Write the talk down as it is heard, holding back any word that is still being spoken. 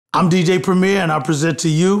I'm DJ Preemo, and I present to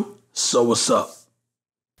you, So What's Up?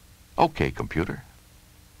 Okay, computer.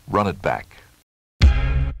 Run it back.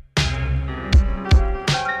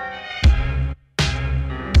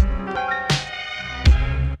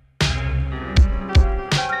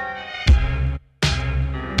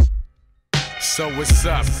 So what's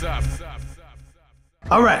up?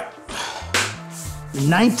 All right.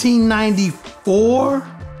 1994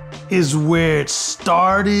 is where it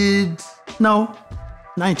started. No,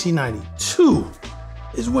 1992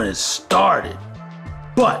 is when it started.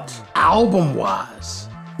 But album-wise,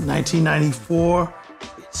 1994,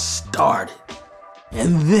 it started.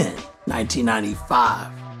 And then,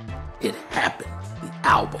 1995, it happened, the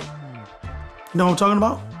album. You know what I'm talking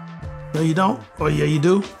about? No, you don't? Or yeah, you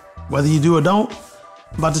do? Whether you do or don't,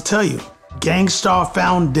 I'm about to tell you. Gang Starr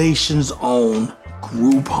Foundation's own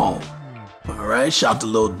Group Home. All right, shout to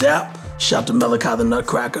Lil Dap, shout to Malachi the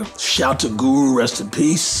Nutcracker, shout to Guru, rest in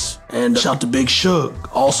peace, and shout to Big Suge,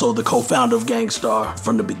 also the co-founder of Gang Starr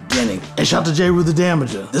from the beginning. And shout to J. Rue the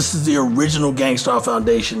Damager. This is the original Gang Starr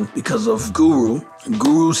Foundation because of Guru. And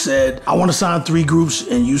Guru said, I want to sign 3 groups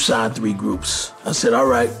and you sign 3 groups. I said, all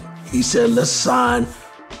right. He said, let's sign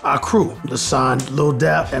our crew. Let's sign Lil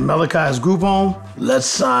Dap and Malachi as Group Home. Let's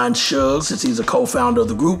sign Suge, since he's a co-founder of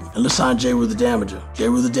the group. And let's sign J. Rue the Damager. J.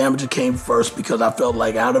 Rue the Damager came first because I felt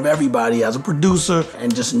like out of everybody, as a producer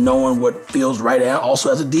and just knowing what feels right, and also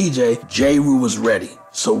as a DJ, J. Rue was ready.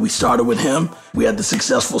 So we started with him. We had the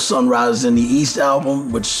successful Sunrise in the East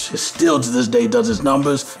album, which is still to this day does its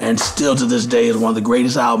numbers, and still to this day is one of the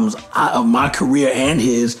greatest albums of my career and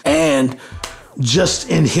his, and just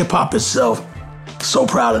in hip-hop itself. So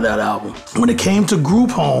proud of that album. When it came to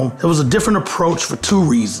Group Home, it was a different approach for 2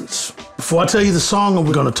 reasons. Before I tell you the song that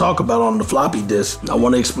we're gonna talk about on the floppy disk, I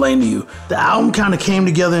wanna explain to you, the album kinda came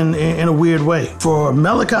together in a weird way. For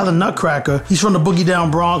Malachi the Nutcracker, he's from the Boogie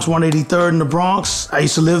Down Bronx, 183rd in the Bronx. I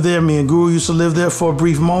used to live there, me and Guru used to live there for a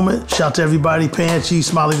brief moment. Shout to everybody, Panchi,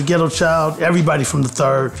 Smiley the Ghetto Child, everybody from the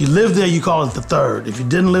 3rd. If you live there, you call it the 3rd. If you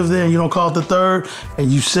didn't live there and you don't call it the 3rd,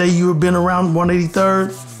 and you say you have been around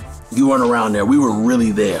 183rd, you weren't around there. We were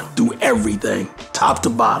really there, through everything, top to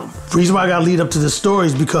bottom. The reason why I gotta lead up to this story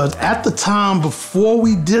is because at the time before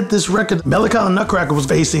we did this record, Malachi the Nutcracker was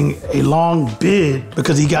facing a long bid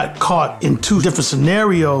because he got caught in 2 different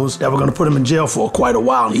scenarios that were gonna put him in jail for quite a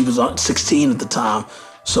while. He was 16 at the time,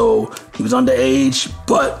 so he was underage,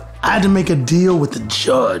 but I had to make a deal with the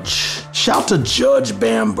judge. Shout to Judge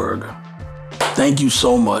Bamberger. Thank you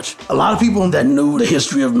so much. A lot of people that knew the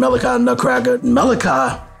history of Malachi the Nutcracker,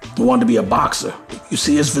 Malachi wanted to be a boxer. You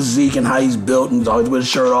see his physique and how he's built, and he's always with his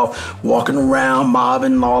shirt off, walking around,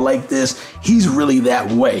 mobbing and all like this. He's really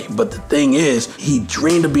that way. But the thing is, he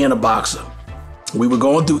dreamed of being a boxer. We were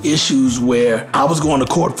going through issues where I was going to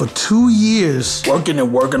court for 2 years,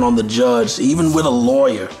 working on the judge, even with a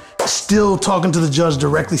lawyer, still talking to the judge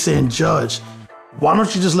directly saying, Judge, why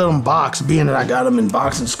don't you just let him box, being that I got him in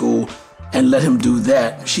boxing school, and let him do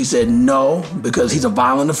that? She said no, because he's a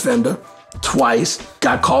violent offender. Twice,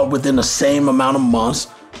 got caught within the same amount of months,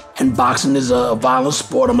 and boxing is a violent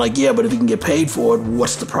sport. I'm like, yeah, but if he can get paid for it,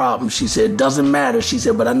 what's the problem? She said, doesn't matter. She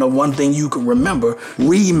said, but I know one thing you can remember,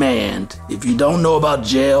 remand. If you don't know about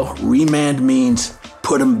jail, remand means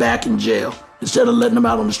put him back in jail instead of letting him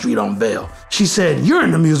out on the street on bail. She said, you're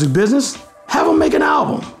in the music business, have him make an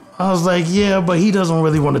album. I was like, yeah, but he doesn't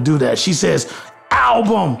really want to do that. She says,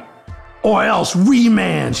 album or else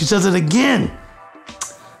remand. She says it again.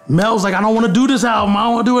 Mel's like, I don't want to do this album. I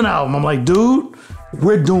don't want to do an album. I'm like, dude,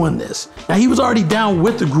 we're doing this. Now, he was already down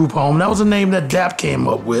with the Group Home. That was a name that Dap came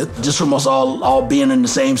up with, just from us all being in the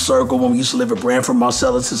same circle when we used to live at Branford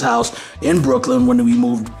Marcellus's house in Brooklyn. When we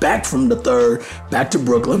moved back from the 3rd back to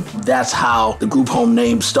Brooklyn, that's how the Group Home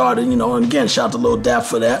name started, you know, and again, shout out to Lil Dap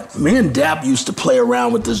for that. Me and Dap used to play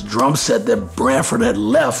around with this drum set that Branford had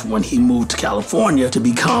left when he moved to California to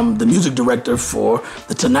become the music director for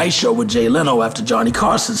The Tonight Show with Jay Leno after Johnny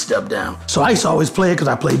Carson stepped down. So I used to always play it because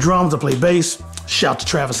I play drums, I play bass. Shout to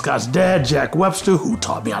Travis Scott's dad, Jack Webster, who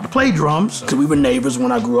taught me how to play drums. Because we were neighbors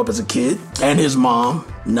when I grew up as a kid. And his mom,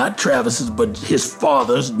 not Travis's, but his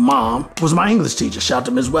father's mom, was my English teacher. Shout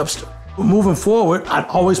to Ms. Webster. Moving forward, I'd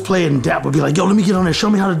always play it, and Dap would be like, yo, let me get on there, show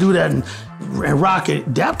me how to do that, and rock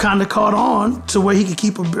it. Dap kind of caught on to where he could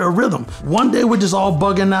keep a rhythm. One day we're just all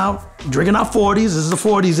bugging out, drinking our 40s. This is the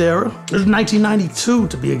 40s era. This is 1992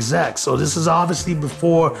 to be exact. So this is obviously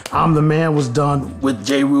before I'm the Man was done with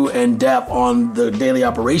J. Rue and Dap on the Daily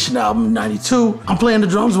Operation album in 92. I'm playing the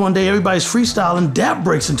drums one day, everybody's freestyling, Dap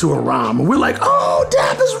breaks into a rhyme, and we're like, oh,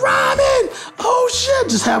 Dap is rhyming! Oh shit,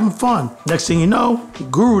 just having fun. Next thing you know,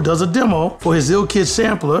 Guru does a demo for his Ill Kid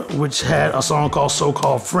sampler, which had a song called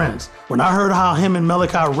So-Called Friends. When I heard how him and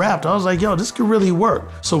Malachi rapped, I was like, yo, this could really work.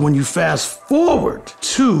 So when you fast forward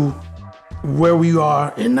to where we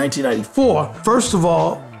are in 1994, first of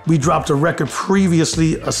all, we dropped a record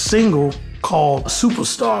previously, a single called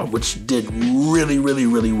Superstar, which did really, really,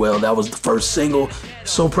 really well. That was the first single.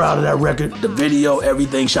 So proud of that record. The video,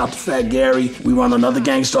 everything. Shout out to Fat Gary. We were on another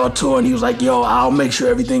Gangstar tour and he was like, yo, I'll make sure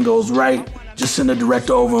everything goes right. Just send the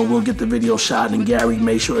director over and we'll get the video shot, and Gary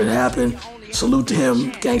made sure it happened. Salute to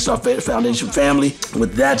him, Gangstar Foundation family.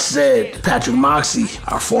 With that said, Patrick Moxie,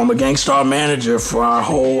 our former Gangstar manager for our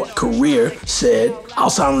whole career, said, I'll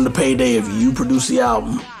sign on the payday if you produce the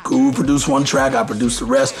album. Guru produced one track, I produced the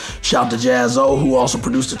rest. Shout out to Jazzo, who also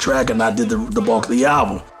produced the track, and I did the bulk of the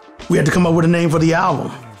album. We had to come up with a name for the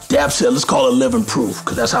album. Dap said, let's call it Livin Proof,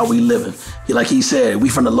 because that's how we living. Like he said, we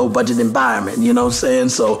from the low budget environment, you know what I'm saying?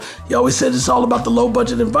 So he always said it's all about the low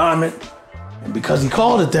budget environment. And because he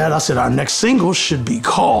called it that, I said our next single should be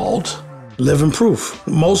called Livin Proof.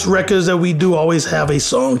 Most records that we do always have a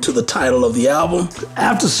song to the title of the album.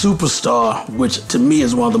 After Superstar, which to me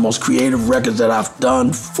is one of the most creative records that I've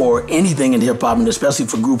done for anything in hip hop, and especially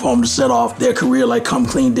for Group Home to set off their career like Come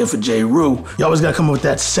Clean did for J. Rue, you always gotta come up with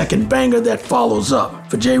that second banger that follows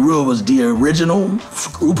up. For J. Rue, it was the original.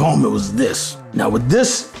 For Group Home, it was this. Now with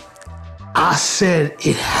this, I said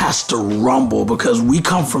it has to rumble because we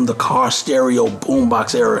come from the car stereo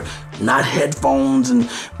boombox era, not headphones, and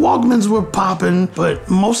Walkmans were popping, but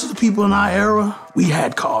most of the people in our era, we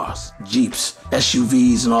had cars, Jeeps,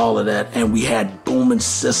 SUVs, and all of that, and we had booming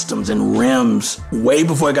systems and rims way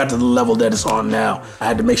before it got to the level that it's on now. I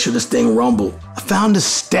had to make sure this thing rumbled. I found a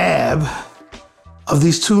stab of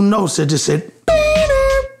these two notes that just said,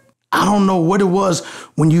 I don't know what it was.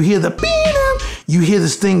 When you hear the you hear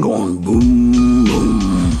this thing going boom,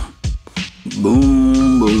 boom,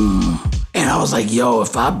 boom, boom. And I was like, yo,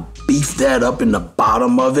 if I beef that up in the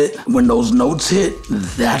bottom of it, when those notes hit,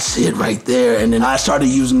 that's it right there. And then I started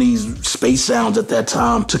using these space sounds at that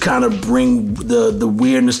time to kind of bring the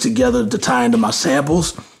weirdness together to tie into my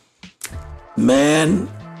samples. Man,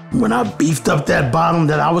 when I beefed up that bottom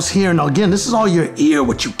that I was hearing, now again, this is all your ear,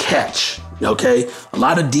 what you catch. Okay, a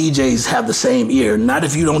lot of DJs have the same ear. Not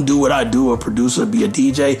if you don't do what I do, a producer, be a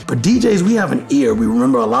DJ. But DJs, we have an ear. We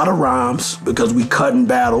remember a lot of rhymes because we cut and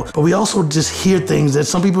battle, but we also just hear things that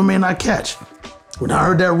some people may not catch. When I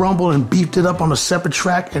heard that rumble and beefed it up on a separate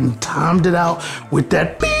track and timed it out with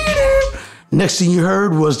that next thing you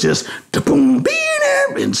heard was just boom,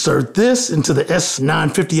 insert this into the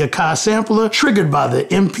S950 Akai sampler, triggered by the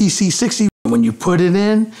MPC 60. When you put it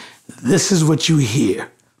in, this is what you hear.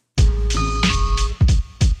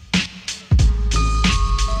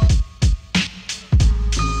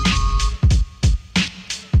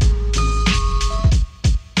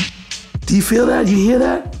 Do you feel that? You hear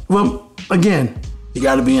that? Well, again, you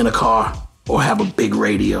gotta be in a car or have a big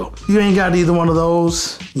radio. If you ain't got either one of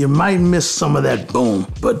those, you might miss some of that boom.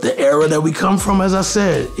 But the era that we come from, as I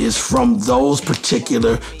said, is from those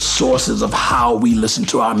particular sources of how we listen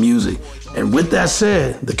to our music. And with that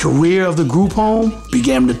said, the career of the Group Home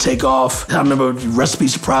began to take off. I remember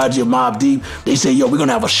Recipes of Prodigy of Mobb Deep. They said, yo, we're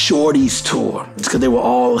gonna have a shorties tour. It's because they were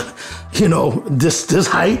all, you know, this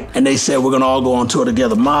height. And they said, we're gonna all go on tour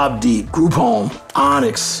together. Mobb Deep, Group Home,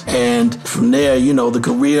 Onyx. And from there, you know, the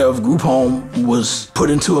career of Group Home was put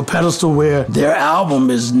into a pedestal where their album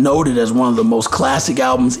is noted as one of the most classic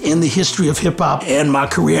albums in the history of hip hop and my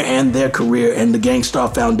career and their career and the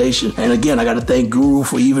Gangstar Foundation. And again, I gotta thank Guru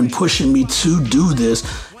for even pushing me to do this.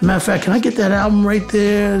 Matter of fact, can I get that album right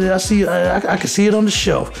there? I see, I can see it on the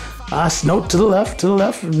shelf. Note to the left,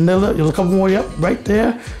 there's a couple more, yep, right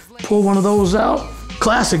there. Pull one of those out.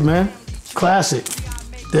 Classic, man, classic.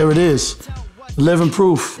 There it is, Livin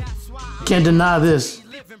Proof. Can't deny this,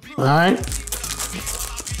 all right?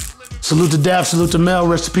 Salute to Dap, salute to Mel,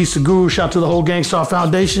 rest in peace to Guru, shout out to the whole Gangstar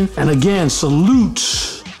Foundation. And again,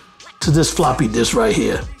 salute to this floppy disk right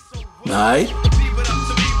here, all right?